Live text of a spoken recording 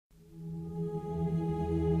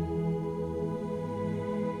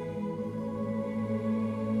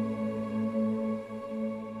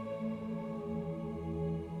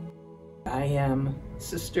I am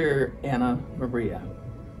Sister Anna Maria.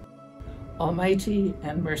 Almighty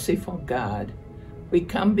and merciful God, we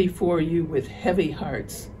come before you with heavy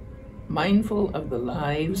hearts, mindful of the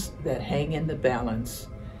lives that hang in the balance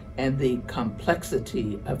and the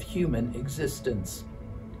complexity of human existence.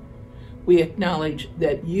 We acknowledge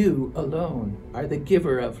that you alone are the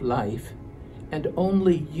giver of life, and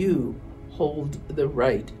only you hold the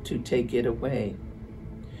right to take it away.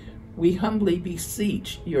 We humbly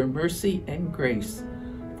beseech your mercy and grace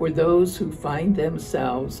for those who find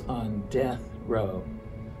themselves on death row,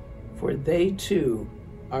 for they too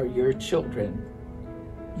are your children.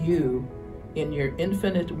 You, in your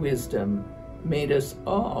infinite wisdom, made us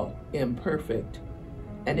all imperfect,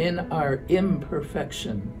 and in our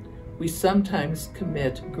imperfection, we sometimes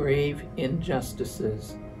commit grave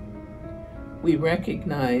injustices. We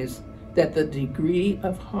recognize that the degree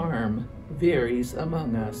of harm varies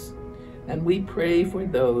among us, and we pray for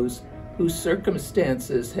those whose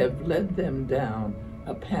circumstances have led them down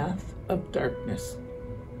a path of darkness.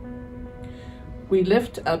 We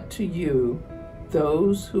lift up to you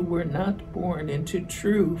those who were not born into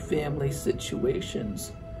true family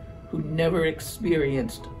situations, who never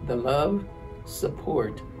experienced the love,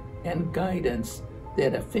 support, and guidance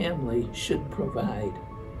that a family should provide.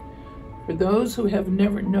 For those who have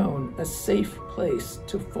never known a safe place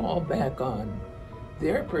to fall back on,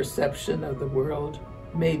 their perception of the world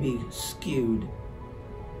may be skewed.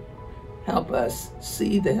 Help us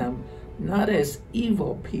see them not as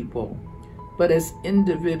evil people, but as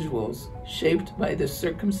individuals shaped by the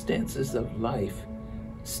circumstances of life,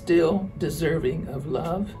 still deserving of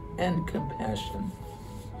love and compassion.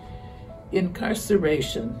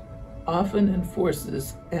 Incarceration often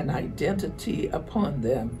enforces an identity upon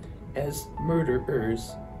them as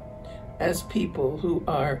murderers, as people who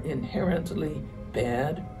are inherently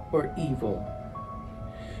bad or evil.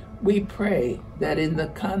 We pray that in the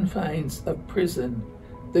confines of prison,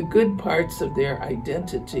 the good parts of their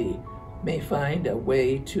identity may find a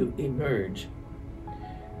way to emerge.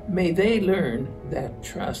 May they learn that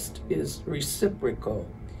trust is reciprocal,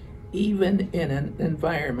 even in an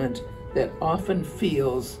environment that often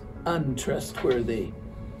feels untrustworthy.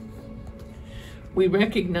 We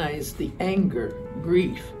recognize the anger,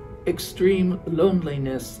 grief, extreme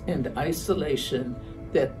loneliness, and isolation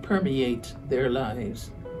that permeate their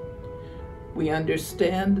lives. We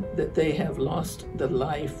understand that they have lost the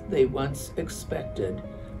life they once expected,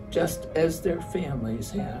 just as their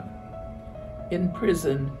families have. In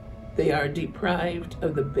prison, they are deprived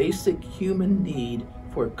of the basic human need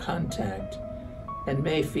for contact and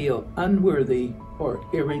may feel unworthy or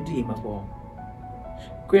irredeemable.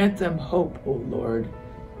 Grant them hope, O Lord,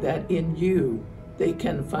 that in you they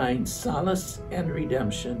can find solace and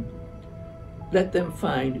redemption. Let them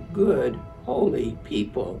find good, holy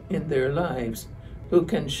people in their lives who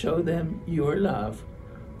can show them your love,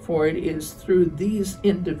 for it is through these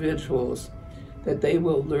individuals that they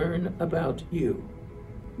will learn about you.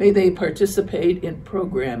 May they participate in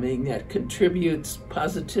programming that contributes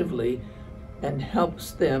positively and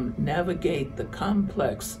helps them navigate the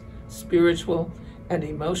complex spiritual and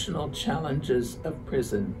emotional challenges of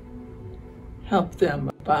prison. Help them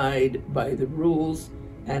abide by the rules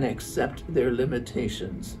and accept their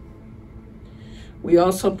limitations. We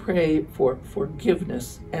also pray for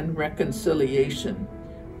forgiveness and reconciliation,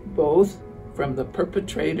 both from the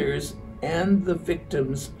perpetrators and the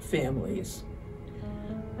victims' families.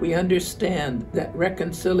 We understand that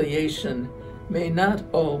reconciliation may not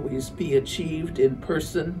always be achieved in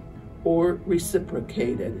person or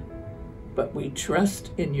reciprocated, but we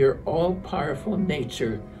trust in your all-powerful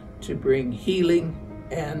nature to bring healing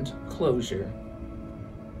and closure.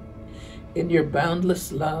 In your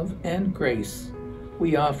boundless love and grace,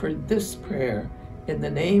 we offer this prayer in the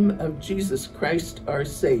name of Jesus Christ, our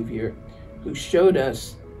Savior, who showed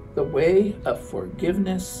us the way of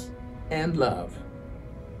forgiveness and love.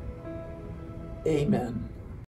 Amen.